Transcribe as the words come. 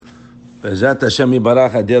Bezat Hashem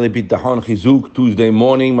Yibarach Daily Bitachon Chizuk Tuesday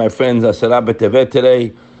morning, my friends. Asara B'Tevet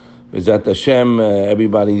today. Bezat Hashem,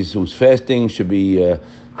 everybody who's fasting should be.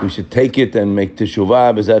 We should take it and make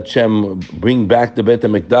teshuvah. Bezat Hashem, bring back the Bet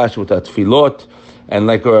HaMikdash with our tefillot. And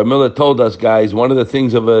like our Miller told us, guys, one of the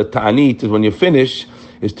things of a ta'anit is when you finish,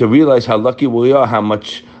 is to realize how lucky we are, how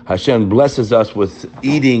much Hashem blesses us with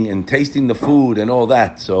eating and tasting the food and all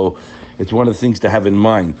that. So it's one of the things to have in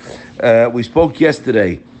mind. We spoke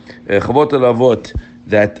yesterday. Chavot Alavot,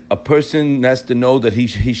 that a person has to know that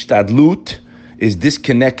his shtadlut is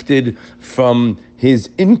disconnected from his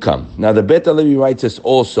income. Now the Bet HaLevi writes us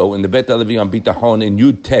also in the Bet HaLevi on Bitachon in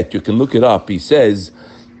Yud Tet, you can look it up. He says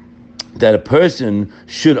that a person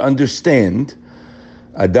should understand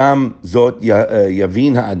Adam zot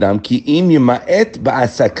yavin ha'adam ki im yima'et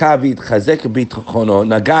ba'asaka v'yitchazek b'tchono.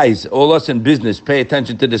 Now guys, all us in business, pay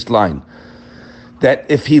attention to this line. That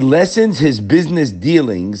if he lessens his business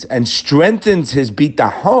dealings and strengthens his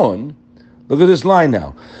bitachon, look at this line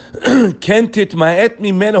now. Ken titma'et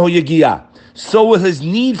mimeno yegiah. So will his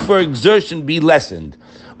need for exertion be lessened.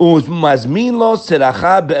 Uzmazmin lo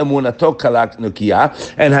seracha be'emunato kalak nukia,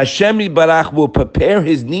 and Hashem Yibarach will prepare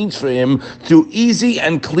his needs for him through easy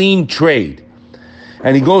and clean trade.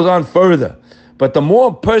 And he goes on further. But the more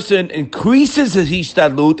a person increases his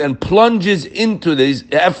hishtadlut and plunges into these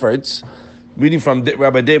efforts, reading from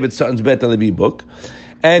Rabbi David Sutton's Bet HaLevi book,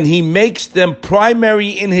 and he makes them primary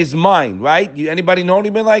in his mind, right? Anybody know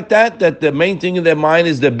anybody like that? That the main thing in their mind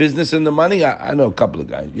is their business and the money? I know a couple of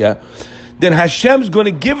guys, yeah. Then Hashem's going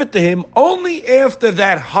to give it to him only after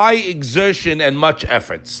that high exertion and much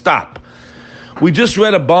effort. Stop. We just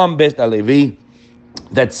read a bomb Bet HaLevi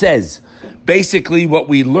that says basically what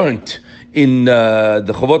we learned in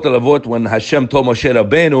the Chavot Alavot when Hashem told Moshe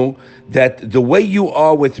Rabbeinu that the way you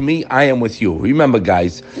are with me, I am with you. Remember,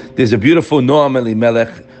 guys, there's a beautiful Noam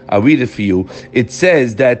Elimelech. I'll read it for you. It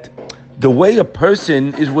says that the way a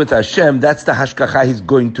person is with Hashem, that's the hashkacha he's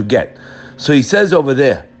going to get. So he says over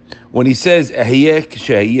there, when he says,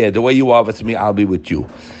 the way you are with me, I'll be with you.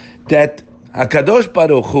 That HaKadosh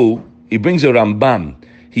Baruch Hu, he brings a Rambam,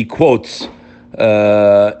 he quotes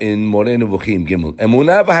in Moreh Nevuchim Gimel.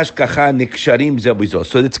 Emunah v'hashkacha niksharim ze b'zo.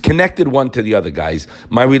 So it's connected one to the other, guys.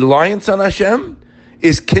 My reliance on Hashem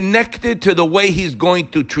is connected to the way He's going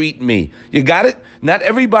to treat me. You got it? Not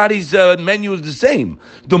everybody's menu is the same.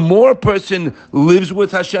 The more a person lives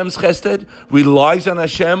with Hashem's chesed, relies on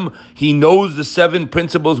Hashem, he knows the 7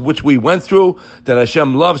 principles which we went through, that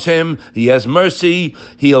Hashem loves him, He has mercy,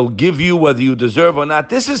 He'll give you whether you deserve or not.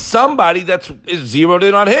 This is somebody that is zeroed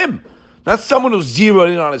in on Him. Not someone who's zeroed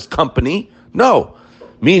in on his company. No.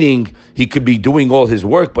 Meaning, he could be doing all his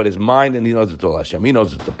work, but his mind, and he knows it's all Hashem. He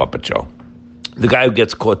knows it's the puppet show. The guy who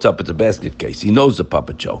gets caught up, it's a basket case. He knows the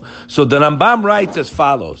puppet show. So the Rambam writes as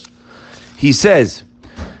follows. He says,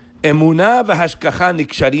 Emunah v'hashkacha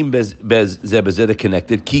niksharim ze b'ze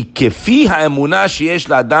connected, ki kefi ha'emunah sheyesh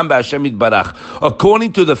la'adam b'Hashem yitbarach.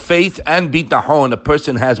 According to the faith and bitachon a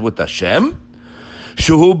person has with Hashem,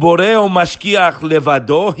 Shuhu boreo mashkiach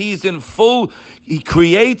levado. He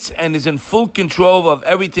creates and is in full control of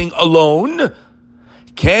everything alone.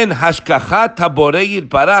 Ken hashkachat haborei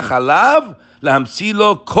yitbarach alav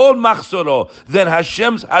lahamsilo kol machsoro. Then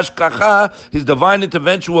Hashem's hashkacha, His divine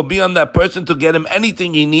intervention, will be on that person to get him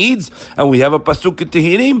anything he needs. And we have a pasuk in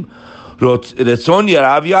Tehillim, Retzon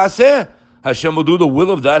yarav yaseh. Hashem will do the will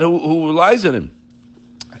of that who relies on Him.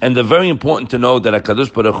 And they're very important to know that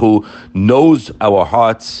HaKadosh Baruch Hu knows our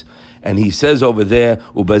hearts. And he says over there,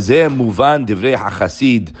 Ubazeh muvan divrei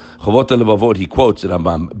hachasid, Chavot Alavot, he quotes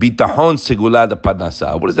Rambam, Bitachon segula de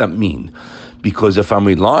parnasa. What does that mean? Because if I'm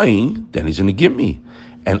relying, then He's going to give me.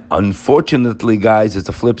 And unfortunately, guys, it's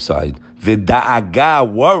the flip side.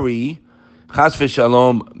 V'da'aga, worry, chas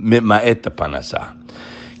v'shalom, mitma'et de parnasa.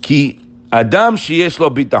 Ki adam sheyesh lo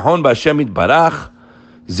bitachon b'Hashem yitbarach,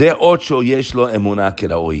 once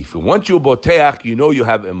you boteach, you know you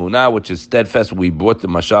have emunah, which is steadfast. We brought the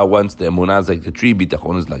mashal once. The emunah is like the tree,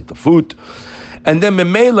 bitachon is like the fruit. And then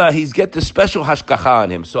memela, he's get the special hashkacha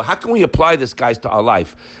on him. So how can we apply this, guys, to our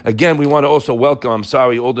life? Again, we want to also welcome, I'm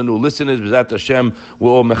sorry, all the new listeners. B'ezrat Hashem,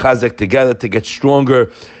 we're all mechazek together to get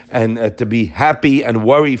stronger and to be happy and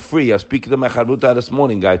worry-free. I was speaking to my charuta this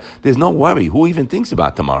morning, guys. There's no worry. Who even thinks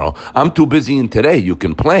about tomorrow? I'm too busy in today. You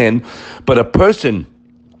can plan. But a person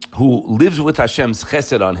who lives with Hashem's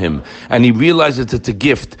chesed on him, and he realizes it's a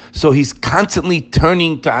gift, so he's constantly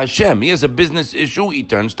turning to Hashem. He has a business issue, he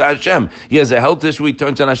turns to Hashem. He has a health issue, he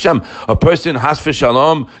turns to Hashem. A person, has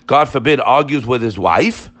v'shalom, God forbid, argues with his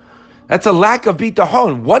wife, That's a lack of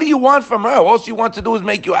bitachon. What do you want from her? All she wants to do is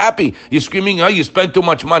make you happy. You're screaming, oh, you spend too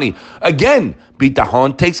much money. Again,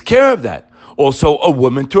 bitachon takes care of that. Also, a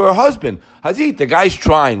woman to her husband. Hazit, the guy's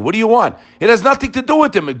trying. What do you want? It has nothing to do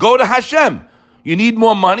with him. Go to Hashem. You need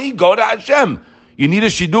more money? Go to Hashem. You need a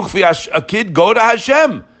shidduch for a kid? Go to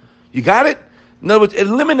Hashem. You got it? In other words, it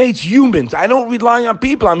eliminates humans. I don't rely on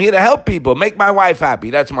people. I'm here to help people. Make my wife happy.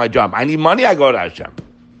 That's my job. I need money? I go to Hashem.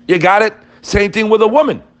 You got it? Same thing with a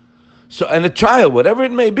woman. So, and a child, whatever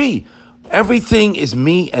it may be, everything is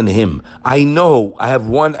me and him. I know I have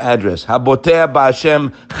one address. Habotea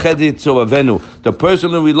ba'Hashem chedit zoavenu. The person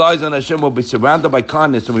who relies on Hashem will be surrounded by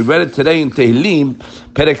kindness. And we read it today in Tehillim,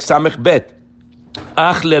 Perek Samech Bet.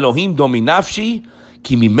 Ach leElohim dominafshi,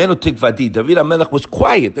 ki mimenu tikvati. David HaMelech was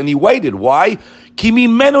quiet and he waited. Why? Ki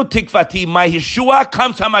mimenu tikvati. My Yeshua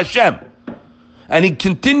comes from Hashem. And he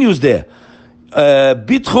continues there.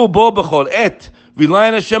 Bitchu bo b'chol et. Rely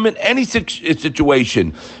on Hashem in any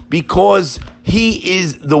situation because He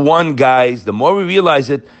is the one, guys. The more we realize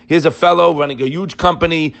it, here's a fellow running a huge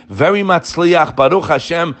company, very matzliach, Baruch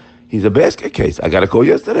Hashem. He's a basket case. I got a call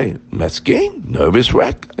yesterday. Meskin, nervous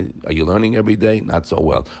wreck. Are you learning every day? Not so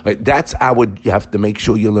well. Right? That's you have to make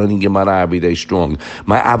sure you're learning Gemara every day strong.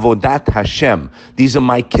 My avodat Hashem. These are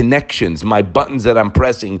my connections, my buttons that I'm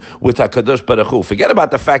pressing with HaKadosh Baruch Hu. Forget about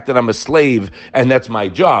the fact that I'm a slave and that's my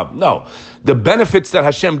job. No. The benefits that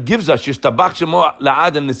Hashem gives us, Yishtabach Shemo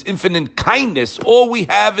La'ad, and this infinite kindness, all we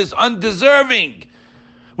have is undeserving.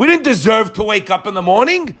 We didn't deserve to wake up in the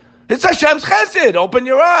morning. It's Hashem's chesed. Open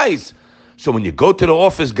your eyes. So when you go to the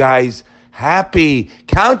office, guys, happy.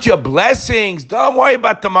 Count your blessings. Don't worry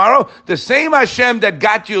about tomorrow. The same Hashem that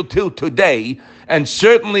got you till today, and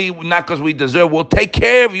certainly not because we deserve, will take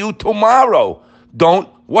care of you tomorrow. Don't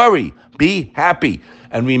worry. Be happy.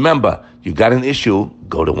 And remember, you got an issue,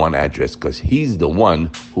 go to one address because He's the one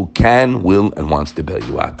who can, will, and wants to bail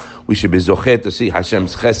you out. We should be zocher to see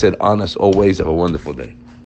Hashem's chesed on us always. Have a wonderful day.